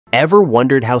Ever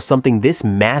wondered how something this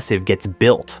massive gets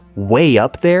built? Way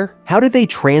up there? How do they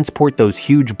transport those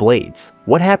huge blades?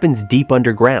 What happens deep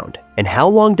underground? And how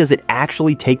long does it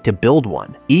actually take to build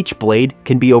one? Each blade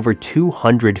can be over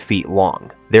 200 feet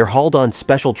long. They're hauled on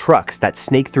special trucks that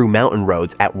snake through mountain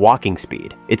roads at walking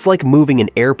speed. It's like moving an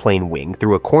airplane wing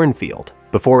through a cornfield.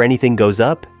 Before anything goes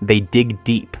up, they dig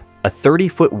deep. A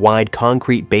 30-foot wide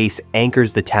concrete base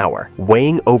anchors the tower,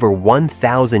 weighing over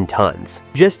 1,000 tons,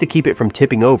 just to keep it from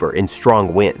tipping over in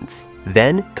strong winds.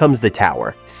 Then comes the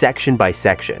tower, section by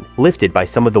section, lifted by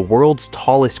some of the world's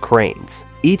tallest cranes.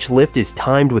 Each lift is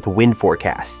timed with wind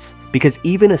forecasts, because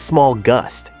even a small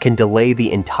gust can delay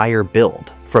the entire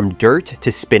build, from dirt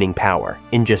to spinning power,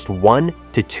 in just 1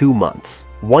 to 2 months.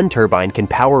 One turbine can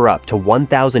power up to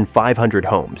 1,500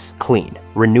 homes, clean,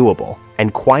 renewable,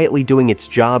 and quietly doing its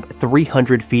job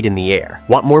 300 feet in the air.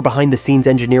 Want more behind-the-scenes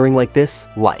engineering like this?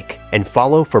 Like and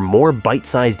follow for more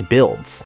bite-sized builds.